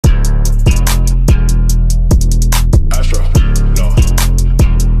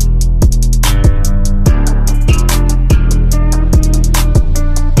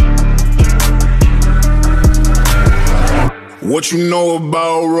What you know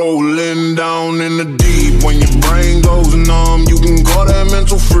about rolling down in the deep? When your brain goes numb, you can call that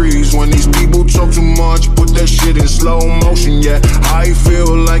mental freeze. When these people talk too much, put that shit in slow motion. Yeah, I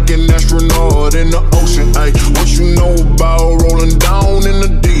feel like an astronaut in the ocean. Ay, what you know about rolling down in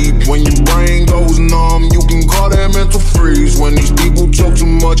the deep? When your brain goes numb, you can call that mental freeze. When these people talk too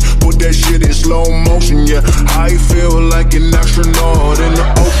much, put that shit in slow motion. Yeah, I feel like an astronaut in the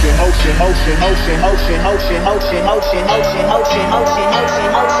ocean. Ocean, ocean, ocean, ocean, ocean, ocean, ocean, ocean, ocean, ocean, ocean,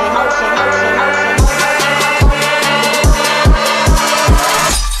 ocean, ocean, ocean, ocean.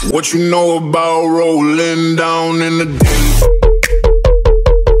 What you know about rolling down in the deep?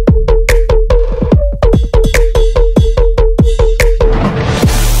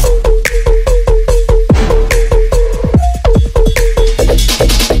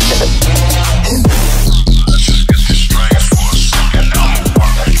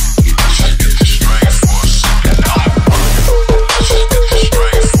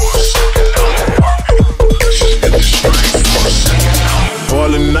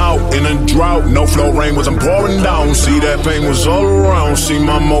 No flow rain was I'm pouring down. See that pain was all around. See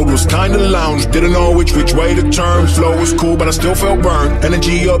my mode was kinda lounge. Didn't know which way to turn. Flow was cool but I still felt burned.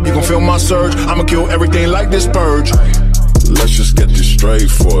 Energy up, you can feel my surge. I'ma kill everything like this purge. Let's just get this straight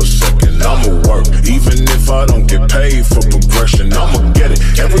for a second. I'ma work, even if I don't get paid for progression. I'ma get it,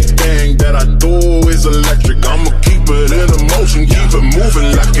 everything that I do is electric. I'ma keep it in motion, keep it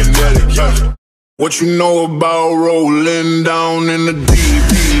moving like kinetic, yeah. What you know about rolling down in the deep,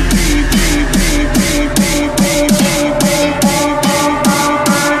 deep, deep, deep, deep, deep, deep, deep.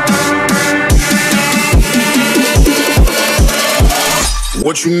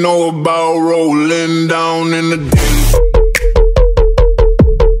 What you know about rolling down in the deep?